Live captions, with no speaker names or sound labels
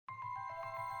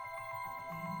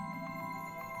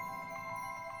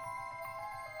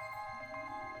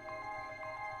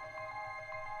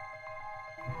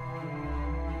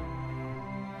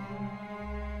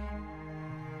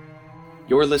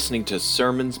You're listening to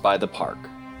Sermons by the Park,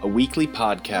 a weekly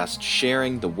podcast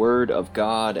sharing the Word of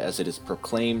God as it is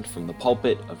proclaimed from the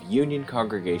pulpit of Union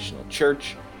Congregational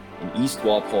Church in East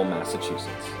Walpole,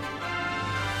 Massachusetts.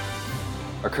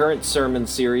 Our current sermon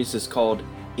series is called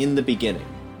In the Beginning,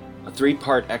 a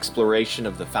three-part exploration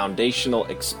of the foundational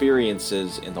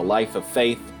experiences in the life of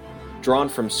faith drawn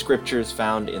from scriptures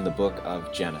found in the book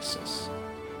of Genesis.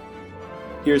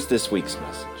 Here's this week's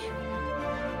message.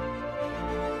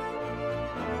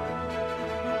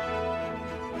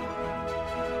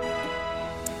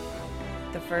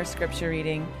 The first scripture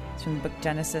reading is from the book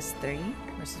Genesis 3,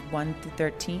 verses 1 through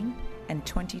 13 and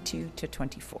 22 to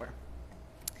 24.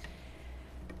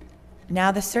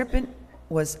 Now the serpent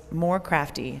was more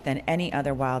crafty than any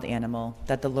other wild animal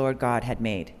that the Lord God had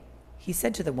made. He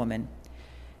said to the woman,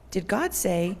 "Did God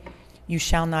say, 'You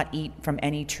shall not eat from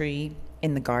any tree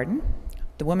in the garden?'"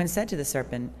 The woman said to the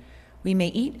serpent, "We may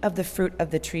eat of the fruit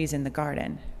of the trees in the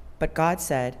garden." But God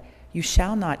said, "You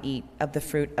shall not eat of the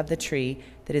fruit of the tree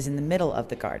that is in the middle of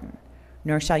the garden,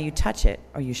 nor shall you touch it,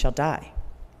 or you shall die."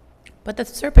 But the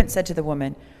serpent said to the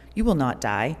woman, "You will not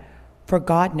die, for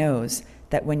God knows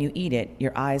that when you eat it,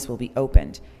 your eyes will be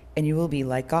opened, and you will be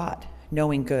like God,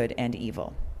 knowing good and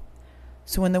evil."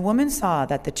 So when the woman saw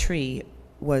that the tree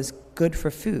was good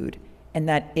for food, and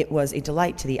that it was a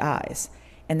delight to the eyes,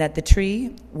 and that the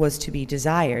tree was to be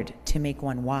desired to make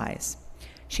one wise,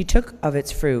 she took of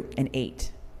its fruit and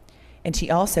ate. And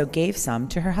she also gave some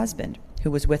to her husband,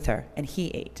 who was with her, and he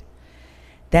ate.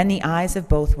 Then the eyes of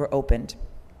both were opened,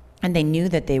 and they knew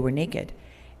that they were naked,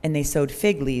 and they sewed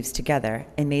fig leaves together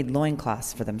and made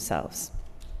loincloths for themselves.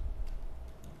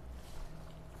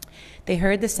 They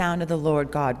heard the sound of the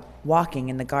Lord God walking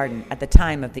in the garden at the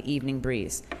time of the evening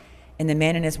breeze, and the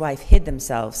man and his wife hid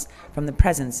themselves from the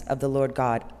presence of the Lord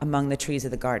God among the trees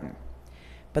of the garden.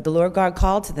 But the Lord God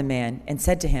called to the man and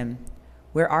said to him,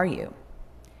 "Where are you?"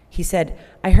 He said,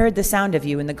 "I heard the sound of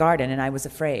you in the garden, and I was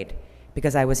afraid,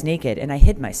 because I was naked, and I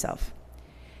hid myself."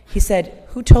 He said,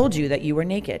 "Who told you that you were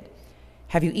naked?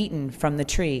 Have you eaten from the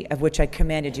tree of which I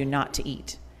commanded you not to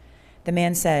eat?" The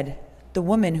man said, "The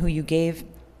woman who you gave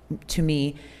to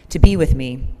me to be with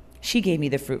me, she gave me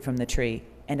the fruit from the tree,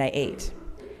 and I ate."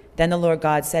 Then the Lord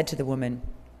God said to the woman,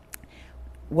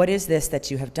 "What is this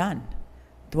that you have done?"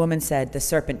 The woman said, "The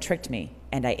serpent tricked me,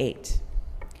 and I ate."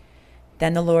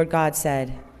 Then the Lord God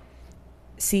said,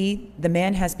 "See, the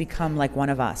man has become like one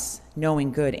of us,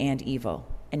 knowing good and evil.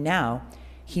 And now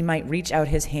he might reach out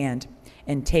his hand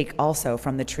and take also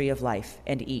from the tree of life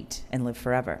and eat and live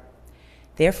forever."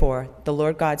 Therefore the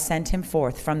Lord God sent him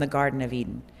forth from the Garden of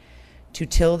Eden to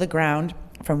till the ground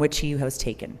from which he was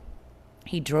taken.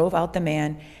 He drove out the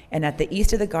man, and at the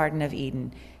east of the Garden of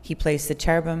Eden he placed the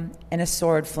cherubim and a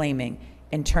sword flaming,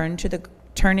 and turning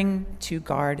to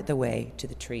guard the way to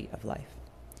the tree of life.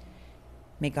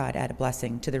 May God add a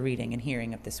blessing to the reading and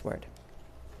hearing of this word.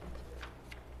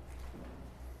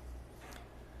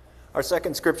 Our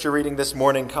second scripture reading this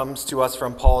morning comes to us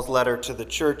from Paul's letter to the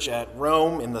church at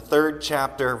Rome in the 3rd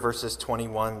chapter, verses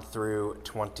 21 through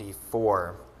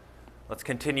 24. Let's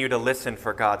continue to listen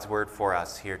for God's word for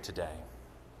us here today.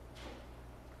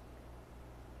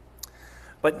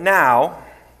 But now,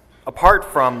 apart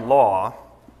from law,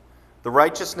 the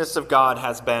righteousness of God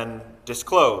has been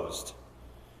disclosed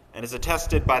and is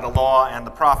attested by the law and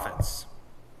the prophets.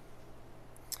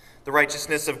 The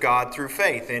righteousness of God through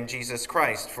faith in Jesus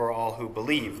Christ for all who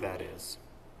believe, that is.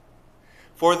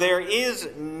 For there is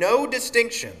no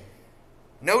distinction,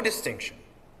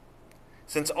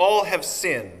 since all have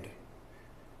sinned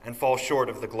and fall short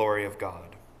of the glory of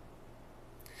God.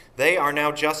 They are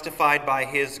now justified by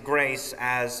his grace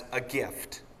as a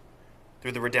gift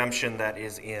through the redemption that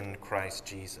is in Christ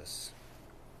Jesus.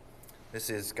 This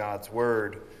is God's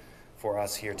word for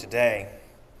us here today.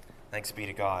 Thanks be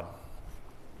to God.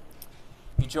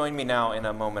 You join me now in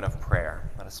a moment of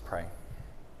prayer. Let us pray.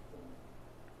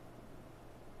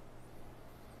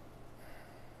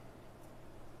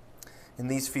 In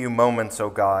these few moments,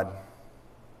 O God,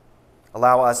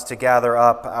 allow us to gather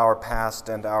up our past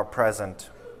and our present,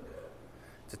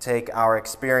 to take our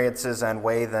experiences and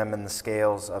weigh them in the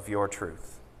scales of your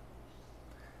truth.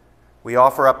 We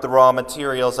offer up the raw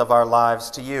materials of our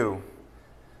lives to you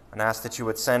and ask that you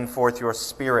would send forth your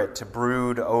Spirit to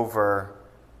brood over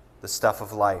the stuff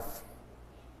of life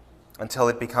until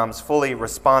it becomes fully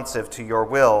responsive to your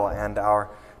will, and our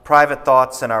private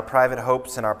thoughts and our private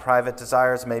hopes and our private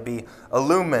desires may be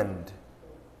illumined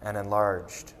and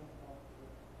enlarged,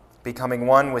 becoming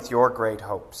one with your great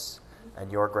hopes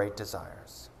and your great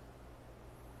desires.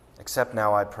 Accept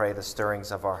now, I pray, the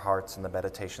stirrings of our hearts and the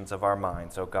meditations of our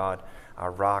minds, O God, our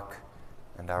rock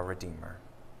and our Redeemer.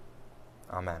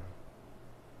 Amen.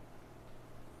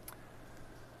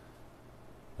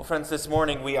 Well, friends, this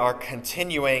morning we are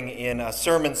continuing in a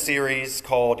sermon series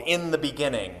called In the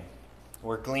Beginning.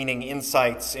 We're gleaning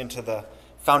insights into the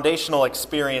foundational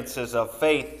experiences of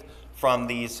faith from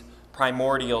these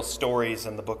primordial stories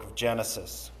in the book of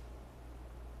Genesis.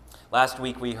 Last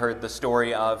week we heard the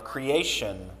story of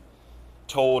creation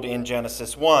told in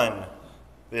Genesis 1,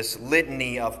 this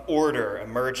litany of order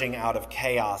emerging out of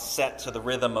chaos set to the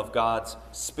rhythm of God's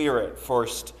Spirit,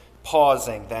 first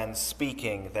pausing, then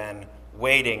speaking, then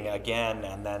waiting again,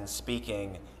 and then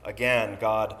speaking again.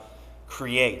 God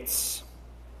creates.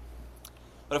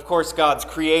 But of course, God's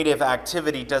creative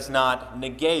activity does not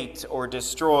negate or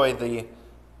destroy the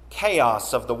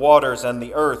chaos of the waters and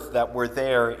the earth that were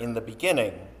there in the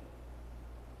beginning.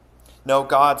 No,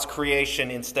 God's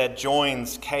creation instead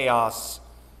joins chaos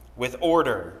with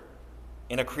order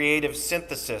in a creative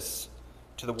synthesis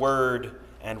to the word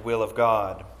and will of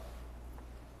God.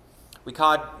 We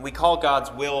call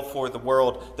God's will for the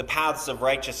world the paths of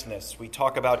righteousness. We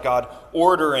talk about God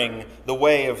ordering the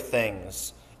way of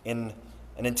things in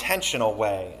an intentional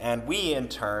way, and we in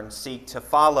turn seek to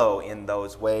follow in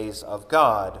those ways of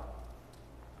God.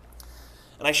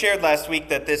 And I shared last week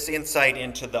that this insight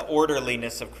into the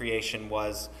orderliness of creation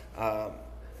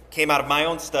came out of my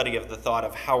own study of the thought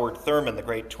of Howard Thurman, the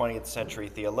great 20th century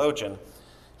theologian.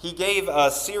 He gave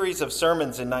a series of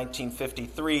sermons in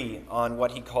 1953 on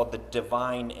what he called the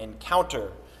divine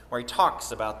encounter, where he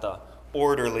talks about the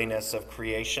orderliness of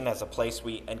creation as a place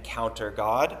we encounter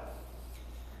God.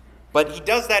 But he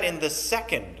does that in the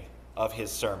second of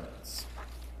his sermons.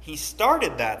 He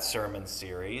started that sermon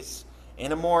series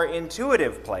in a more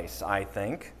intuitive place, I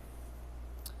think.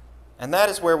 And that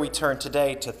is where we turn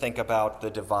today to think about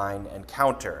the divine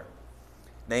encounter,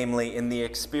 namely in the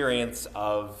experience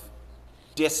of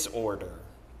disorder.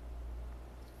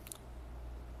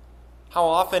 How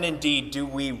often indeed do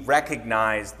we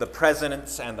recognize the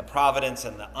presence and the providence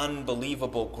and the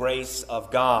unbelievable grace of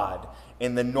God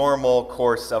in the normal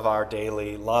course of our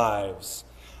daily lives?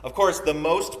 Of course, the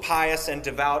most pious and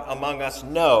devout among us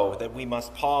know that we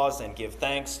must pause and give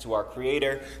thanks to our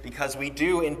Creator because we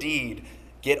do indeed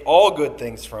get all good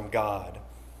things from God.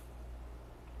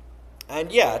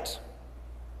 And yet,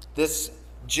 this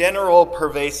general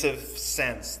pervasive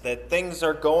sense that things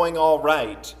are going all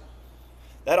right,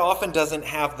 that often doesn't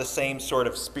have the same sort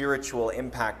of spiritual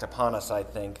impact upon us, I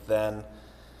think, than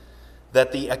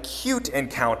that the acute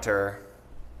encounter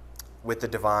with the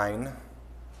divine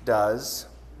does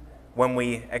when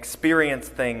we experience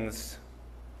things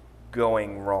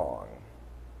going wrong.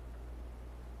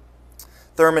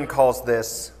 Thurman calls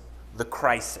this the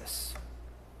crisis.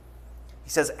 He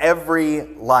says every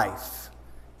life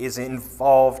is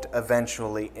involved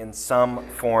eventually in some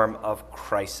form of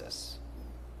crisis.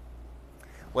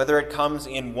 Whether it comes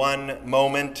in one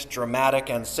moment, dramatic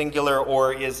and singular,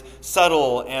 or is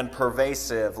subtle and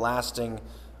pervasive, lasting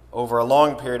over a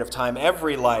long period of time,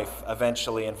 every life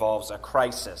eventually involves a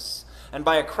crisis. And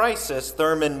by a crisis,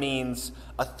 Thurman means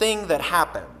a thing that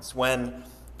happens when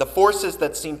the forces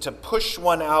that seem to push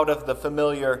one out of the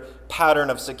familiar pattern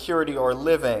of security or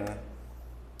living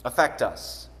affect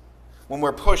us. When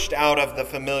we're pushed out of the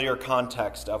familiar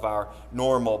context of our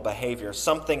normal behavior,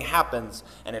 something happens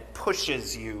and it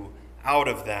pushes you out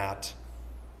of that.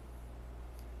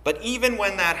 But even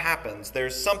when that happens,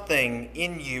 there's something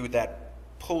in you that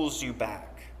pulls you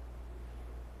back.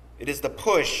 It is the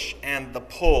push and the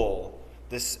pull,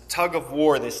 this tug of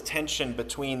war, this tension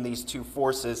between these two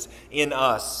forces in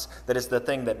us, that is the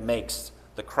thing that makes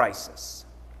the crisis.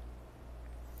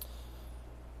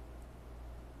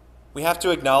 We have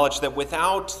to acknowledge that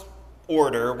without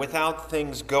order, without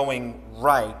things going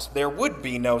right, there would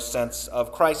be no sense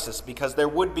of crisis because there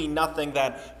would be nothing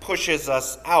that pushes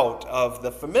us out of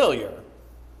the familiar.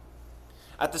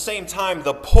 At the same time,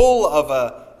 the pull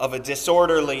of a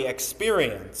disorderly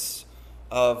experience,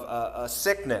 of a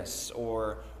sickness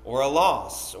or a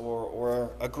loss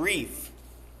or a grief,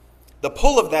 the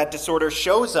pull of that disorder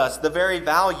shows us the very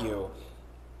value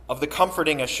of the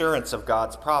comforting assurance of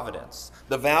God's providence,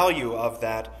 the value of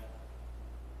that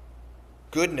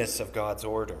goodness of God's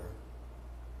order.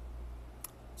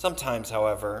 Sometimes,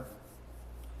 however,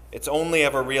 it's only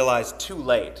ever realized too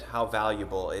late how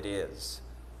valuable it is.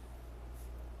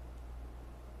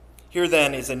 Here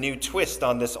then is a new twist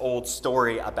on this old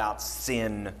story about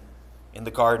sin in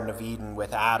the Garden of Eden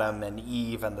with Adam and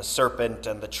Eve and the serpent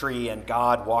and the tree and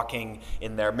God walking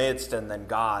in their midst and then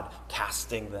God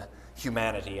casting the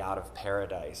humanity out of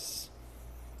paradise.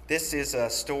 This is a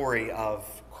story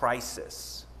of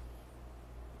crisis.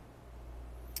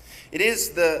 It is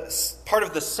the part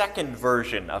of the second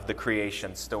version of the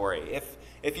creation story.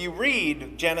 If you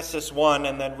read Genesis 1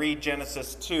 and then read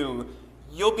Genesis 2,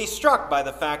 you'll be struck by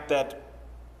the fact that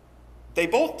they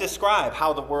both describe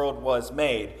how the world was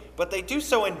made, but they do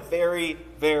so in very,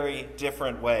 very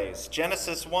different ways.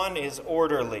 Genesis 1 is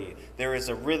orderly. There is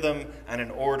a rhythm and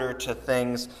an order to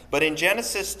things. But in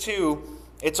Genesis 2,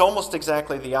 it's almost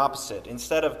exactly the opposite.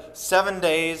 Instead of 7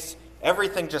 days,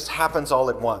 everything just happens all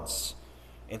at once.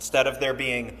 Instead of there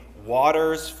being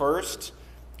waters first,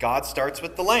 God starts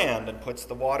with the land and puts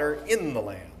the water in the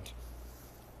land.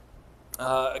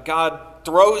 God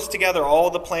throws together all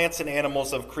the plants and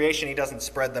animals of creation. He doesn't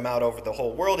spread them out over the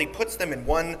whole world. He puts them in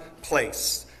one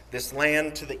place, this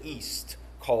land to the east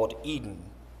called Eden.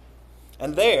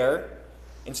 And there,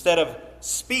 instead of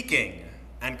speaking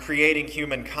and creating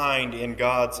humankind in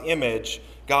God's image,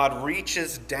 God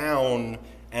reaches down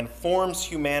and forms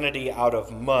humanity out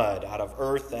of mud, out of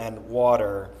earth and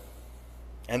water,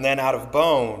 and then out of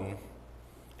bone.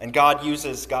 And God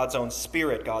uses God's own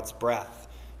spirit, God's breath,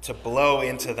 to blow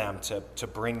into them, to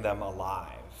bring them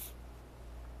alive.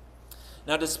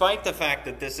 Now, despite the fact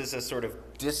that this is a sort of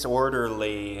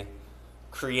disorderly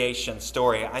creation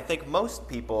story, I think most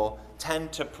people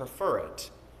tend to prefer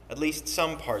it, at least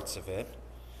some parts of it,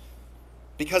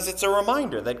 because it's a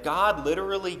reminder that God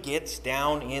literally gets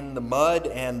down in the mud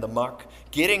and the muck,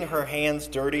 getting her hands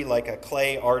dirty like a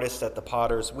clay artist at the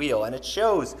potter's wheel. And it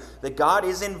shows that God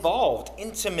is involved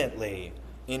intimately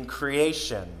in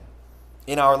creation,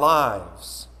 in our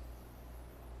lives.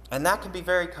 And that can be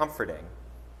very comforting.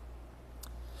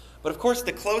 But of course,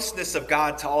 the closeness of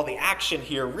God to all the action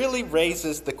here really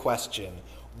raises the question,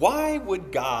 why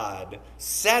would God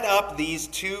set up these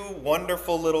two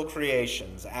wonderful little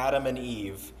creations, Adam and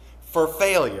Eve, for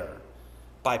failure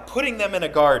by putting them in a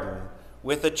garden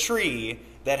with a tree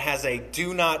that has a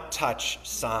do not touch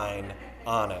sign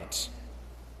on it?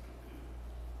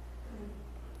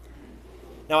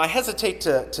 Now, I hesitate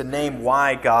to name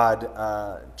why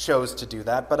God chose to do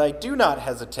that, but I do not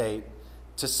hesitate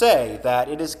to say that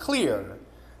it is clear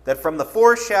that from the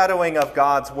foreshadowing of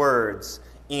God's words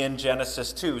in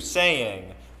Genesis 2,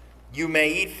 saying, "You may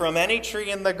eat from any tree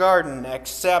in the garden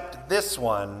except this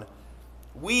one,"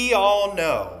 we all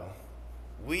know,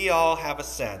 we all have a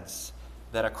sense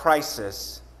that a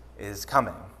crisis is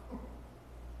coming.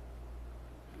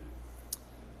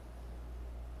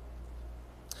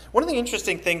 One of the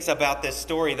interesting things about this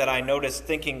story that I noticed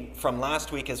thinking from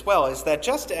last week as well is that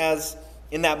just as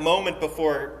in that moment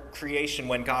before creation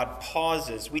when God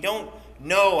pauses, we don't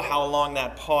know how long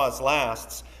that pause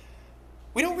lasts.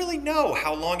 We don't really know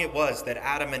how long it was that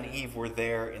Adam and Eve were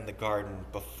there in the garden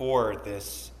before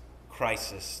this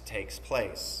crisis takes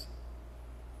place.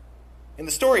 In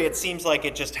the story, it seems like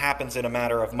it just happens in a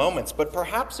matter of moments, but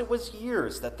perhaps it was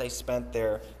years that they spent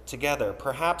there together.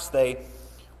 Perhaps they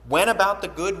went about the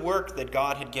good work that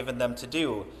God had given them to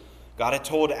do. God had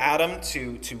told Adam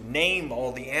to name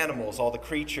all the animals, all the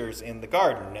creatures in the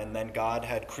garden, and then God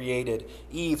had created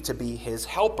Eve to be his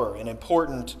helper, an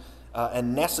important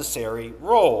and necessary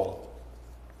role.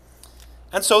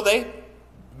 And so they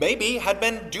maybe had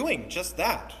been doing just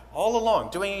that all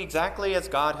along, doing exactly as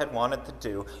God had wanted to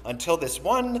do until this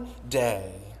one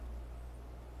day.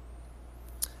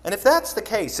 And if that's the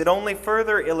case, it only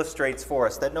further illustrates for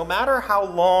us that no matter how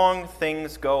long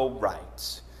things go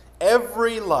right,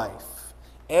 every life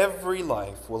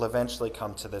will eventually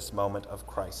come to this moment of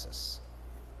crisis.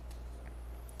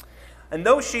 And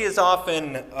though she is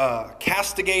often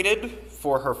castigated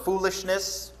for her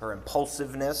foolishness, her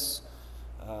impulsiveness,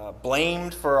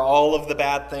 blamed for all of the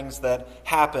bad things that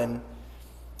happen,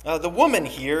 the woman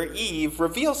here, Eve,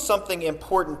 reveals something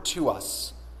important to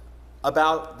us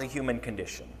about the human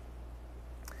condition.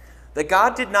 That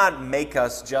God did not make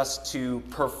us just to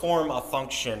perform a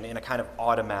function in a kind of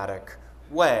automatic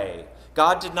way.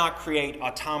 God did not create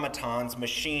automatons,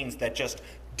 machines that just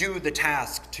do the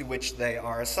task to which they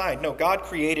are assigned. No, God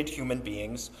created human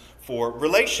beings for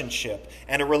relationship.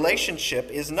 And a relationship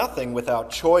is nothing without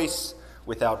choice,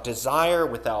 without desire,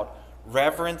 without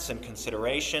reverence and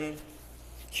consideration.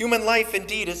 Human life,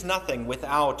 indeed, is nothing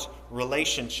without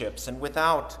relationships and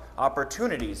without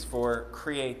opportunities for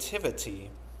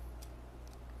creativity.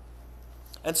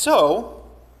 And so,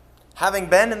 having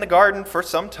been in the garden for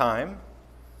some time,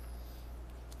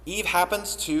 Eve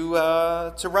happens to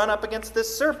run up against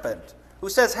this serpent, who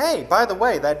says, "Hey, by the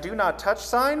way, that do not touch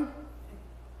sign,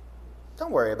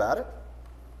 don't worry about it."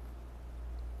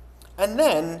 And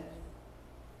then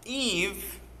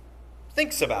Eve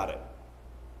thinks about it.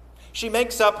 She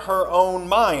makes up her own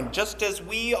mind, just as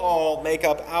we all make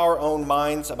up our own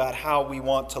minds about how we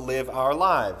want to live our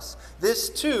lives. This,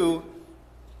 too,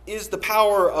 is the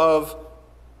power of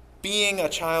being a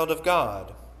child of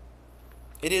God.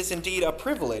 It is indeed a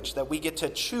privilege that we get to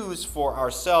choose for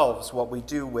ourselves what we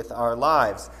do with our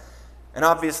lives. And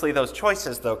obviously those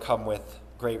choices, though, come with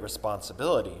great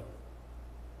responsibility.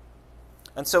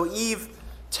 And so Eve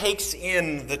takes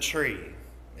in the tree.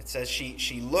 It says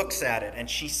she looks at it and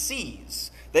she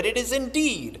sees that it is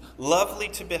indeed lovely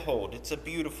to behold. It's a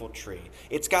beautiful tree.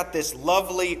 It's got this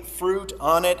lovely fruit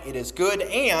on it. It is good.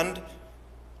 And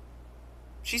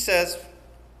she says,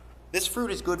 this fruit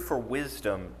is good for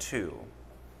wisdom too.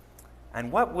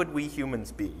 And what would we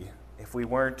humans be if we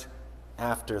weren't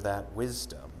after that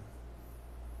wisdom?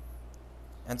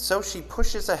 And so she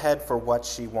pushes ahead for what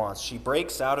she wants. She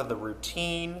breaks out of the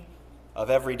routine of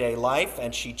everyday life,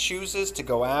 and she chooses to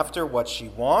go after what she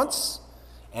wants.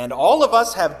 And all of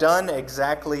us have done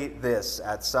exactly this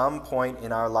at some point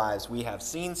in our lives. We have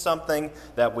seen something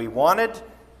that we wanted,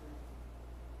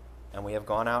 and we have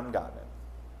gone out and gotten it.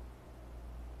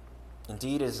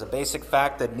 Indeed, it is a basic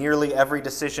fact that nearly every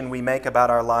decision we make about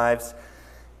our lives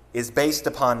is based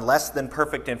upon less than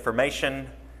perfect information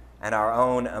and our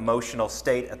own emotional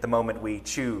state at the moment we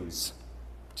choose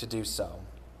to do so.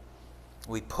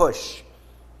 We push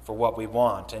for what we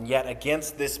want, and yet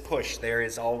against this push there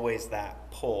is always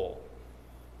that pull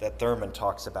that Thurman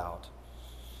talks about.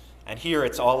 And here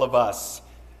it's all of us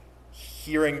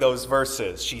hearing those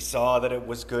verses. She saw that it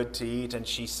was good to eat, and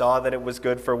she saw that it was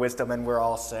good for wisdom, and we're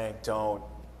all saying, don't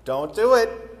do it.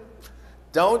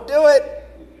 Don't do it.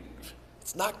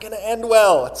 It's not going to end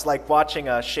well. It's like watching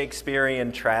a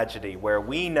Shakespearean tragedy where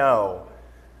we know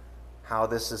how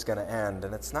this is going to end,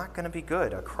 and it's not going to be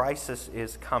good. A crisis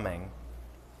is coming.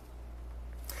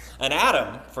 And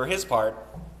Adam, for his part,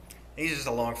 he's just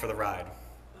along for the ride.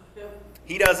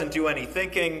 He doesn't do any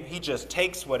thinking. He just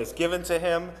takes what is given to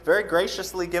him, very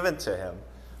graciously given to him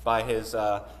by his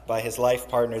life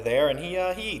partner there, and he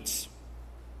eats.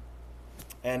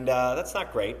 And that's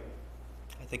not great.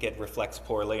 I think it reflects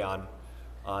poorly on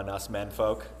us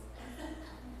menfolk.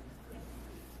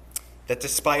 That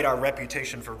despite our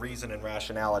reputation for reason and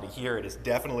rationality, here it is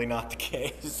definitely not the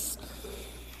case.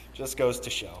 Just goes to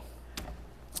show.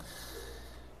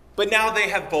 But now they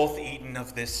have both eaten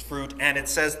of this fruit, and it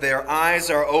says their eyes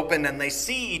are open and they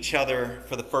see each other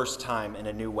for the first time in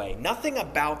a new way. Nothing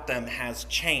about them has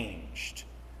changed,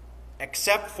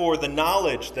 except for the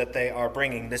knowledge that they are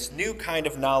bringing, this new kind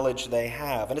of knowledge they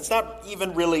have. And it's not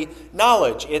even really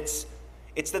knowledge. It's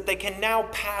that they can now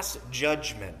pass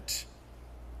judgment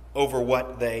over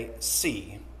what they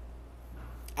see.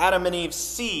 Adam and Eve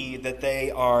see that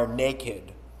they are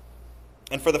naked.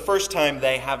 And for the first time,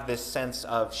 they have this sense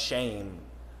of shame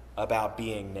about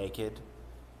being naked.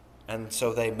 And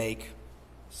so they make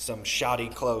some shoddy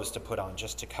clothes to put on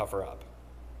just to cover up.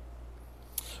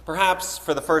 Perhaps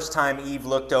for the first time, Eve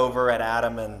looked over at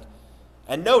Adam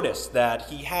and noticed that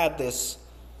he had this,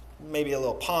 maybe a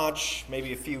little paunch,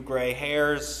 maybe a few gray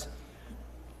hairs.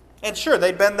 And sure,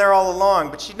 they'd been there all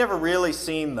along, but she'd never really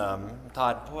seen them.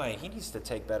 Thought, boy, he needs to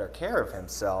take better care of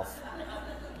himself.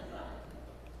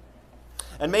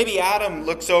 And maybe Adam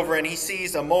looks over and he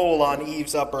sees a mole on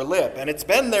Eve's upper lip, and it's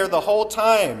been there the whole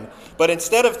time. But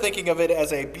instead of thinking of it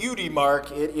as a beauty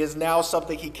mark, it is now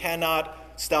something he cannot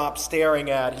stop staring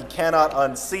at. He cannot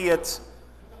unsee it.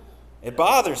 It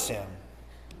bothers him.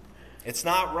 It's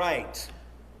not right.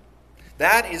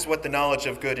 That is what the knowledge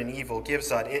of good and evil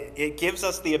gives us. It gives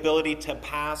us the ability to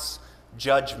pass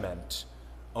judgment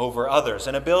over others,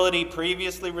 an ability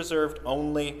previously reserved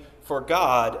only for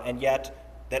God, and yet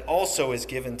that also is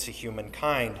given to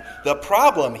humankind. The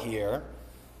problem here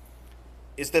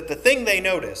is that the thing they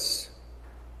notice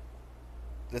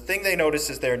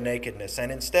is their nakedness. And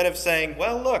instead of saying,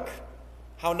 well, look,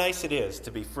 how nice it is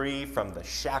to be free from the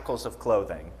shackles of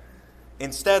clothing,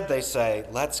 instead they say,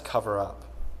 let's cover up.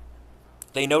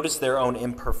 They notice their own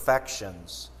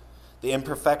imperfections, the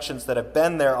imperfections that have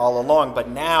been there all along, but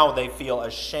now they feel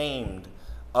ashamed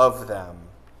of them.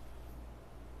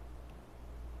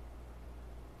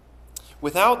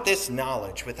 Without this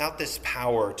knowledge, without this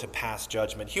power to pass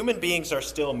judgment, human beings are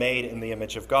still made in the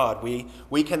image of God.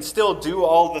 We can still do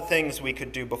all the things we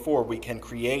could do before. We can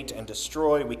create and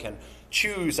destroy. We can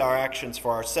choose our actions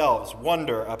for ourselves,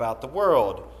 wonder about the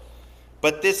world.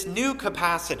 But this new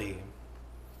capacity,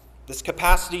 this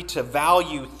capacity to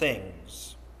value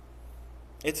things,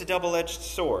 it's a double-edged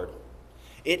sword.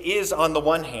 It is, on the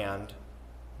one hand,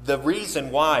 the reason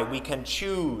why we can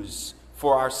choose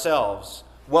for ourselves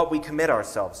what we commit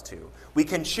ourselves to. We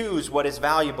can choose what is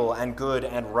valuable and good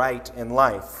and right in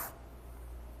life.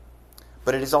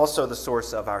 but it is also the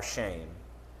source of our shame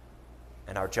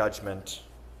and our judgment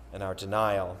and our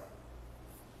denial.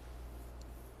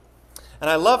 And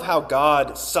I love how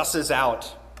God susses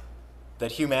out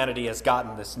that humanity has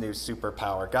gotten this new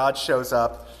superpower. God shows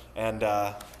up and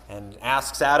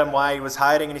asks Adam why he was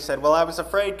hiding, and he said, "Well, I was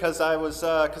afraid because I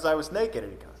was naked."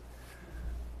 And he goes,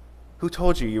 "Who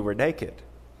told you you were naked?"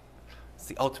 It's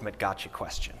the ultimate gotcha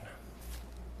question.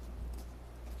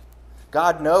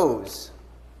 God knows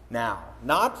now,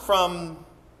 not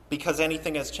because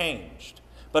anything has changed,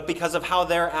 but because of how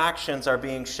their actions are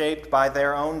being shaped by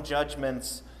their own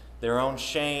judgments, their own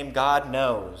shame. God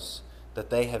knows that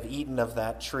they have eaten of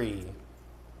that tree.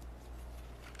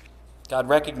 God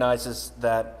recognizes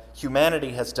that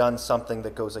humanity has done something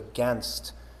that goes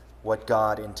against what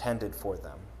God intended for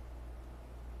them.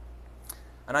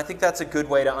 And I think that's a good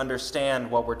way to understand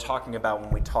what we're talking about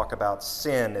when we talk about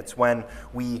sin. It's when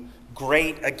we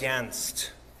grate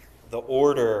against the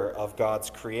order of God's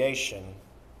creation.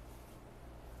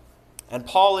 And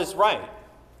Paul is right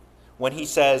when he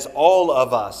says all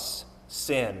of us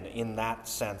sin in that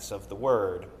sense of the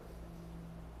word.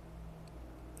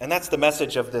 And that's the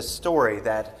message of this story,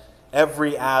 that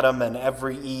every Adam and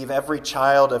every Eve, every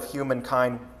child of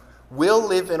humankind will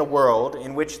live in a world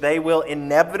in which they will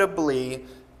inevitably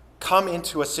come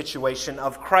into a situation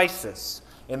of crisis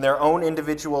in their own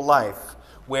individual life,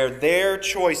 where their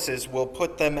choices will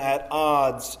put them at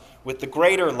odds with the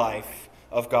greater life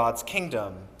of God's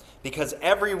kingdom. Because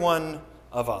every one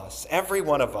of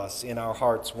us in our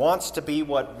hearts wants to be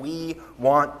what we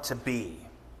want to be.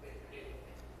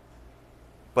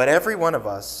 But every one of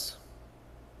us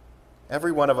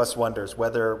wonders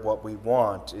whether what we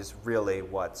want is really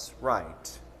what's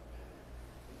right.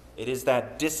 It is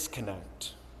that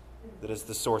disconnect that is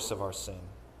the source of our sin.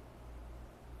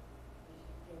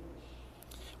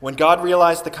 When God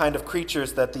realized the kind of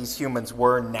creatures that these humans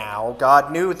were now,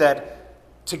 God knew that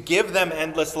to give them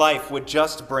endless life would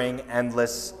just bring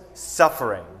endless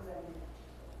suffering.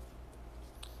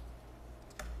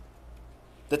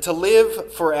 That to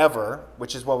live forever,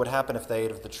 which is what would happen if they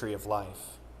ate of the tree of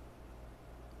life,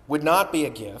 would not be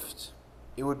a gift,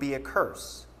 it would be a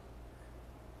curse.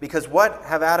 Because what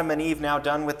have Adam and Eve now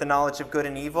done with the knowledge of good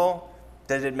and evil?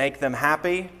 Did it make them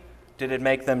happy? Did it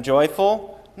make them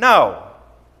joyful? No,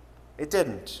 it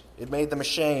didn't. It made them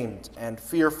ashamed and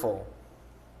fearful.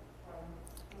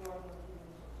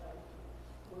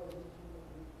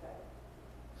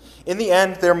 In the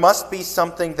end, there must be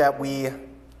something that we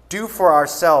do for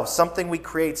ourselves, something we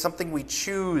create, something we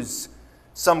choose,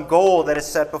 some goal that is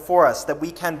set before us that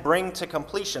we can bring to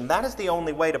completion. That is the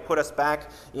only way to put us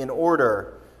back in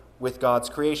order with God's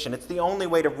creation. It's the only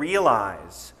way to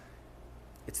realize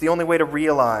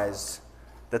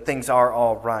that things are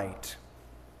all right.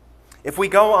 If we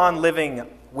go on living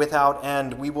without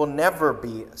end, we will never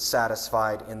be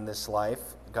satisfied in this life,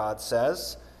 God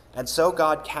says, and so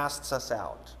God casts us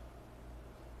out.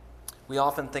 We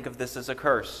often think of this as a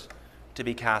curse, to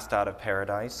be cast out of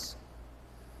paradise.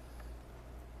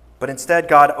 But instead,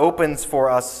 God opens for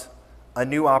us a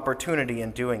new opportunity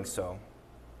in doing so.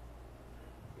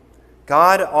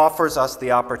 God offers us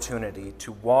the opportunity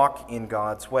to walk in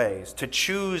God's ways, to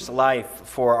choose life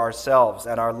for ourselves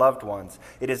and our loved ones.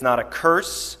 It is not a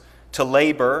curse to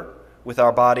labor with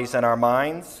our bodies and our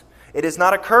minds. It is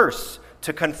not a curse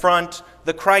to confront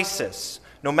the crisis,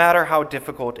 no matter how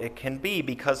difficult it can be,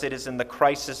 because it is in the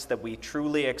crisis that we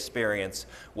truly experience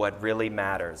what really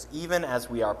matters. Even as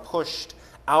we are pushed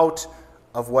out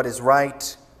of what is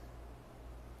right,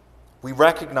 we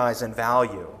recognize and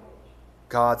value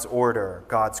God's order,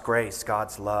 God's grace,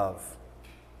 God's love.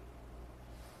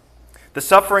 The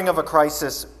suffering of a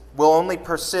crisis will only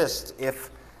persist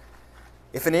if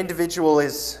an individual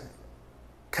is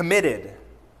committed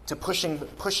to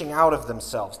pushing out of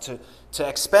themselves, to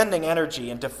expending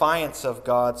energy in defiance of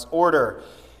God's order.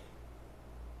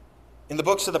 In the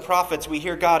books of the prophets, we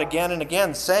hear God again and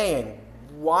again saying,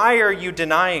 "Why are you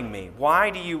denying me? Why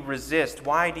do you resist?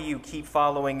 Why do you keep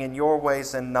following in your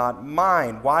ways and not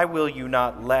mine? Why will you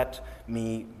not let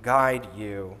me guide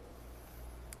you?"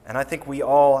 And I think we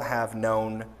all have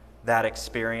known that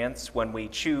experience when we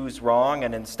choose wrong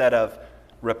and instead of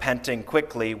repenting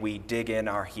quickly, we dig in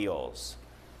our heels.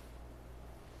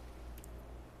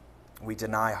 We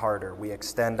deny harder. We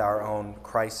extend our own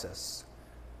crisis.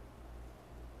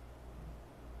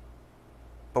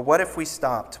 But what if we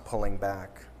stopped pulling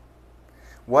back?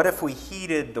 What if we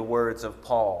heeded the words of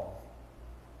Paul,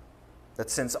 that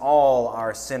since all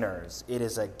are sinners, it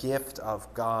is a gift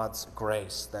of God's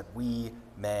grace that we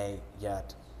may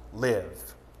yet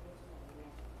live?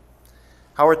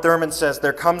 Howard Thurman says,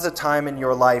 "There comes a time in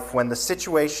your life when the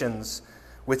situations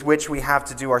with which we have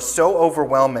to do are so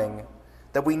overwhelming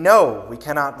that we know we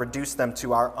cannot reduce them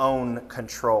to our own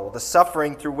control. The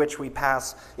suffering through which we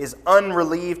pass is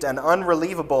unrelieved and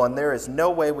unrelievable, and there is no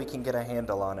way we can get a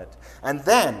handle on it. And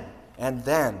then,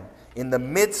 in the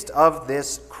midst of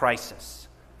this crisis,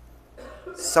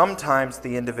 sometimes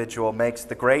the individual makes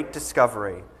the great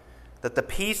discovery that the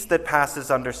peace that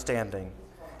passes understanding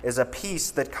is a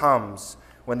peace that comes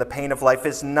when the pain of life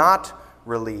is not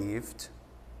relieved,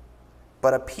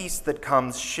 but a peace that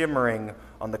comes shimmering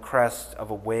on the crest of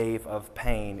a wave of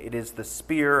pain. It is the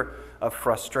spear of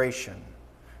frustration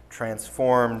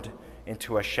transformed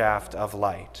into a shaft of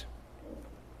light.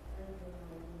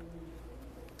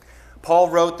 Paul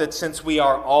wrote that since we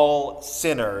are all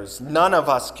sinners, none of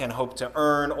us can hope to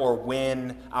earn or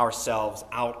win ourselves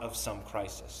out of some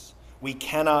crisis. We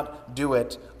cannot do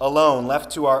it alone.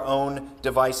 Left to our own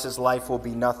devices, life will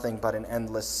be nothing but an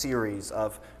endless series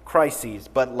of crises.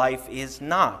 But life is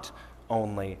not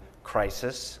only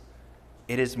crisis.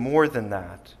 It is more than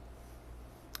that.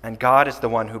 And God is the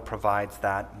one who provides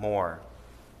that more.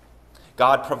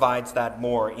 God provides that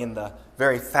more in the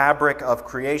very fabric of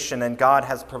creation, and God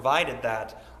has provided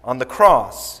that on the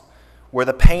cross, where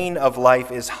the pain of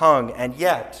life is hung, and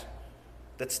yet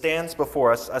that stands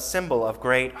before us a symbol of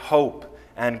great hope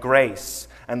and grace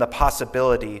and the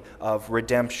possibility of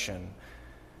redemption.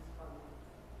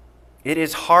 It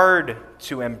is hard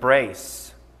to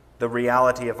embrace the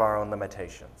reality of our own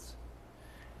limitations.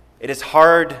 It is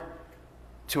hard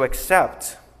to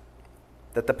accept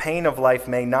that the pain of life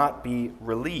may not be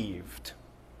relieved.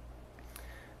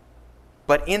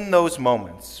 But in those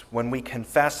moments when we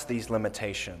confess these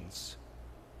limitations,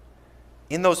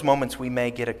 in those moments we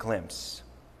may get a glimpse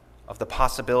of the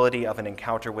possibility of an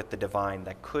encounter with the divine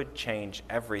that could change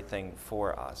everything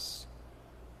for us.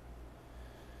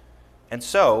 And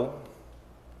so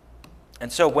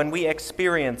when we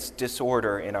experience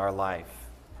disorder in our life,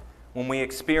 when we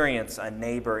experience a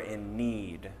neighbor in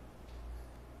need,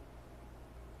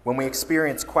 when we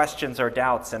experience questions or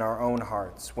doubts in our own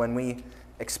hearts, when we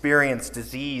experience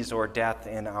disease or death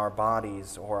in our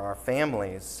bodies or our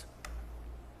families,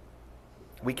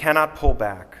 we cannot pull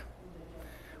back.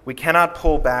 We cannot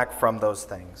pull back from those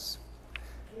things.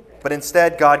 But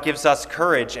instead, God gives us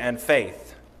courage and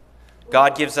faith.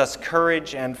 God gives us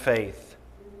courage and faith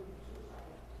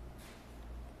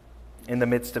in the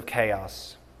midst of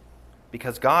chaos,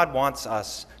 because God wants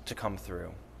us to come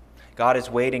through. God is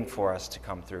waiting for us to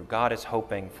come through. God is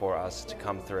hoping for us to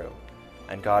come through.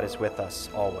 And God is with us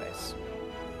always.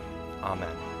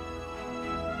 Amen.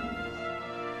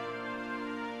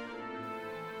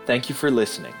 Thank you for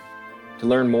listening. To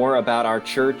learn more about our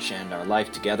church and our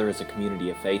life together as a community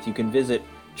of faith, you can visit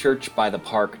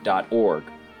churchbythepark.org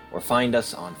or find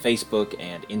us on Facebook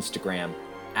and Instagram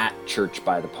at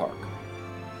 @churchbythepark.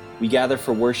 We gather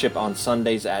for worship on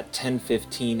Sundays at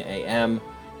 10:15 a.m.,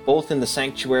 both in the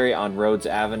sanctuary on Rhodes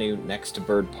Avenue next to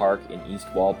Bird Park in East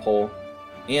Walpole,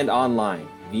 and online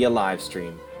via live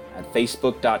stream at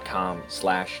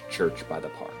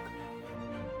facebook.com/churchbythepark.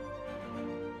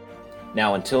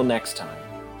 Now until next time,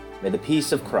 may the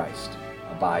peace of Christ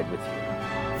abide with you.